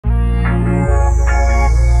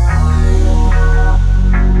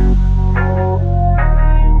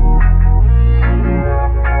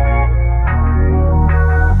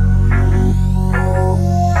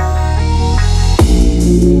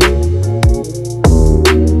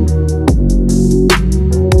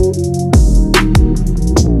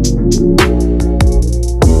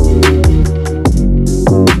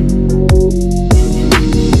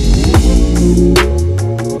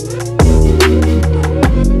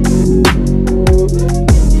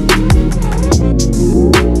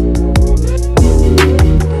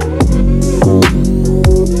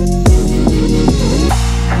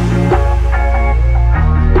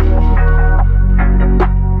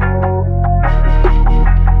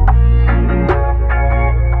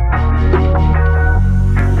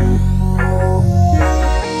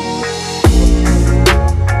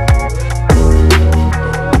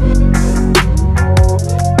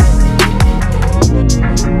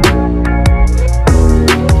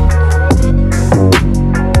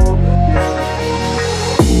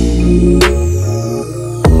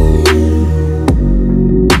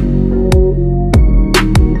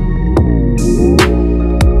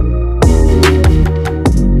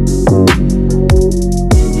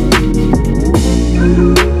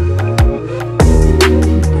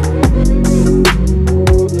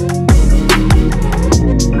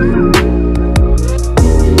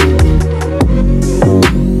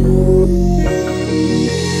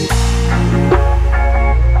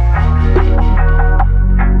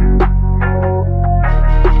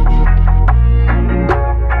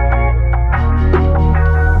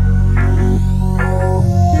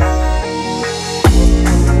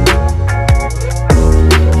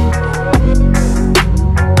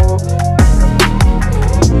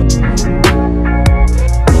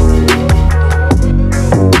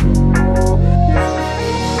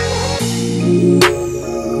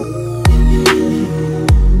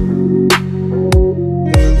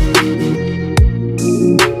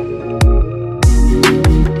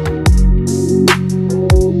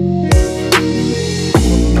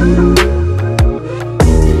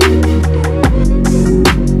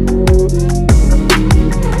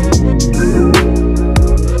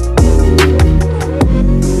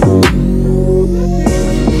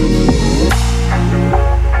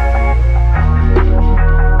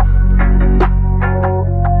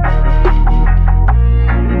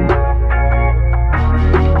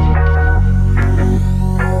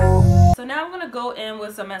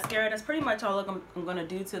mascara. That's pretty much all I'm going to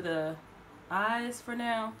do to the eyes for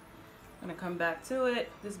now. I'm going to come back to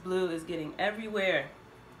it. This blue is getting everywhere.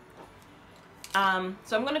 So I'm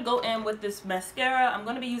going to go in with this mascara. I'm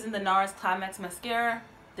going to be using the NARS Climax mascara.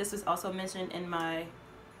 This was also mentioned in my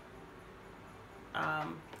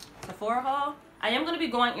Sephora haul. I am going to be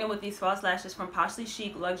going in with these false lashes from Poshy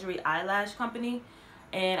Chic Luxury Eyelash Company.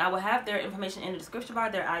 And I will have their information in the description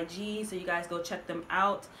bar, their IG, so you guys go check them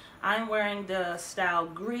out. I'm wearing the style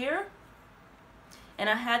Grier. And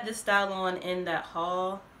I had this style on in that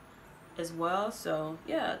haul as well. So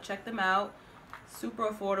yeah, check them out. Super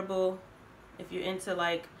affordable. If you're into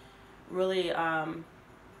like really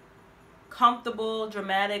comfortable,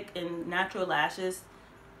 dramatic, and natural lashes,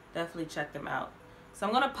 definitely check them out. So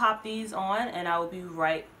I'm going to pop these on and I will be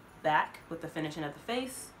right back with the finishing of the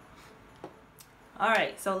face.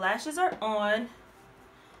 Alright, so lashes are on.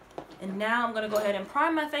 And now I'm going to go ahead and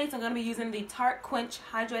prime my face. I'm going to be using the Tarte Quinch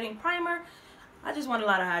Hydrating Primer. I just want a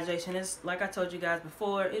lot of hydration. It's like I told you guys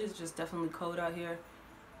before, it is just definitely cold out here.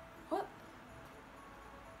 What?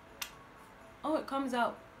 Oh, it comes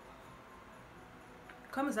out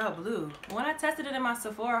blue. When I tested it in my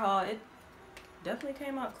Sephora haul, it definitely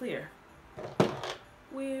came out clear.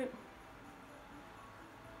 Weird.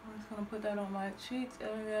 I'm just gonna put that on my cheeks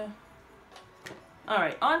area.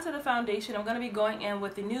 Alright, on to the foundation. I'm gonna be going in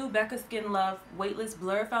with the new Becca Skin Love Weightless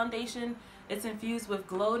Blur Foundation. It's infused with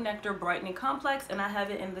Glow Nectar Brightening Complex, and I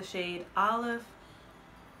have it in the shade Olive.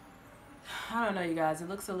 I don't know, you guys, it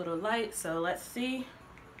looks a little light, so let's see.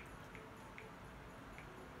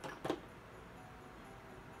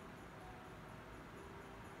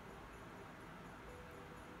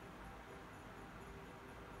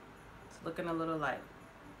 Looking a little light.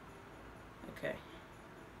 Okay.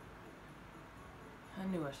 I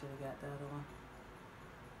knew I should have got the other one.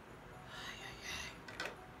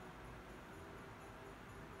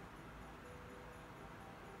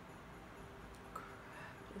 Crap,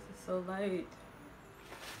 this is so light.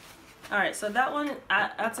 Alright, so that one,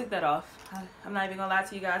 I took that off. I'm not even gonna lie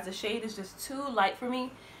to you guys. The shade is just too light for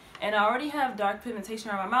me. And I already have dark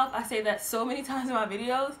pigmentation around my mouth. I say that so many times in my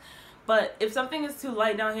videos. But if something is too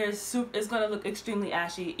light down here, it's going to look extremely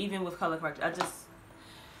ashy, even with color correction.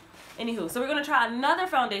 Anywho, so we're going to try another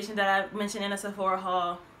foundation that I mentioned in a Sephora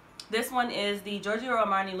haul. This one is the Giorgio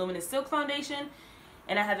Armani Luminous Silk Foundation,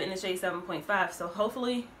 and I have it in the shade 7.5. So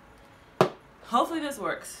hopefully this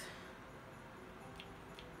works.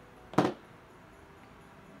 I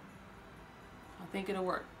think it'll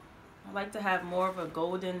work. I like to have more of a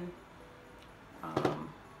golden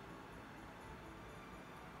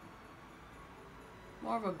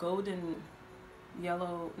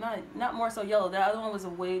yellow, not more so yellow. The other one was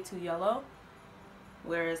way too yellow,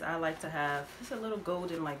 whereas I like to have just a little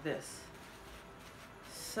golden like this.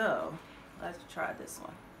 So let's try this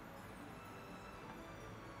one.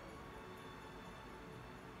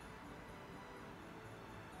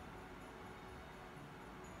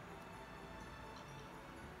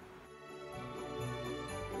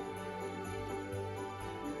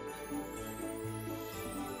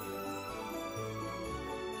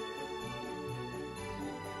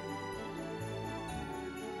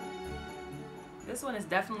 This one is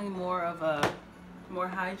definitely more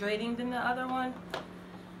hydrating than the other one.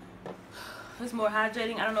 It's more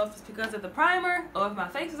hydrating. I don't know if it's because of the primer or if my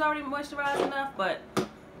face is already moisturized enough, but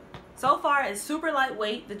so far it's super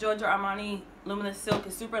lightweight. The Giorgio Armani Luminous Silk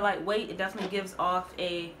is super lightweight. It definitely gives off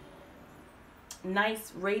a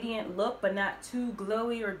nice radiant look, but not too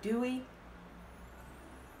glowy or dewy.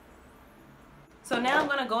 So now I'm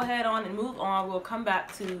going to go ahead on and move on. We'll come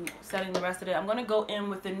back to setting the rest of it. I'm going to go in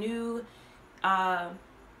with the new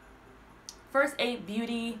First Aid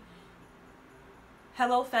Beauty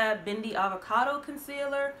Hello Fab Bendy Avocado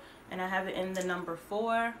Concealer, and I have it in the number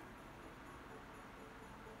 4.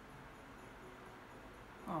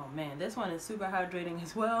 Oh man, this one is super hydrating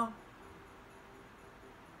as well.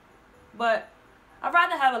 But I'd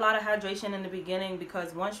rather have a lot of hydration in the beginning,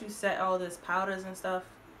 because once you set all this powders and stuff,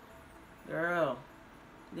 girl,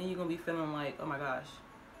 then you're gonna be feeling like, oh my gosh,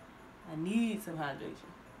 I need some hydration.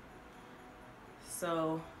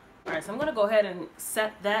 So, alright, so I'm gonna go ahead and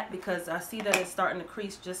set that, because I see that it's starting to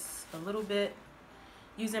crease just a little bit,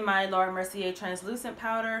 using my Laura Mercier translucent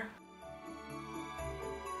powder.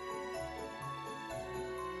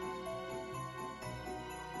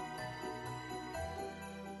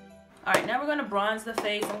 Alright, now we're going to bronze the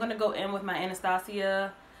face. I'm going to go in with my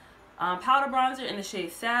Anastasia powder bronzer in the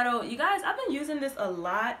shade Shadow. You guys, I've been using this a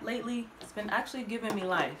lot lately. It's been actually giving me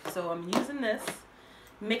life. So I'm using this,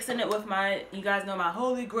 mixing it with my, you guys know my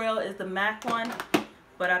holy grail is the MAC one.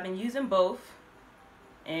 But I've been using both,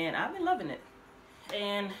 and I've been loving it.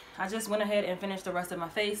 And I just went ahead and finished the rest of my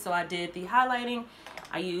face. So I did the highlighting.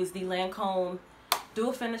 I used the Lancome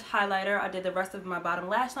dual finish highlighter. I did the rest of my bottom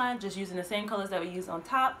lash line just using the same colors that we used on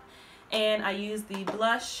top. And I used the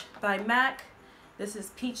blush by MAC. This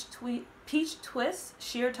is Peach Twist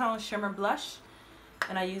Sheer Tone Shimmer Blush.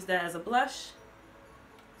 And I used that as a blush.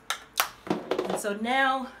 And so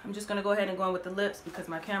now I'm just going to go ahead and go in with the lips because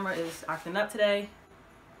my camera is acting up today.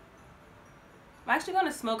 I'm actually going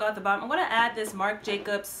to smoke out the bottom. I'm going to add this Marc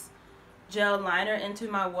Jacobs gel liner into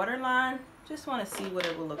my waterline. Just want to see what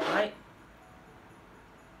it will look like.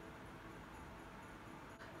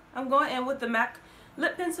 I'm going in with the MAC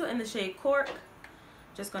lip pencil in the shade Cork.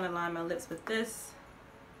 Just going to line my lips with this.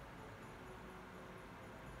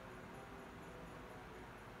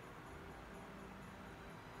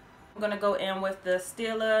 I'm going to go in with the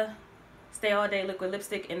Stila Stay All Day liquid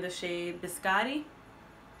lipstick in the shade Biscotti.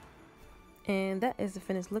 And that is the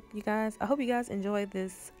finished look, you guys. I hope you guys enjoyed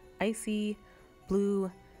this icy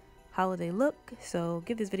blue holiday look. So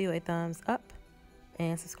give this video a thumbs up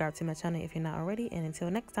and subscribe to my channel if you're not already. And until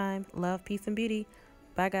next time, love, peace, and beauty.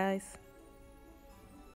 Bye, guys.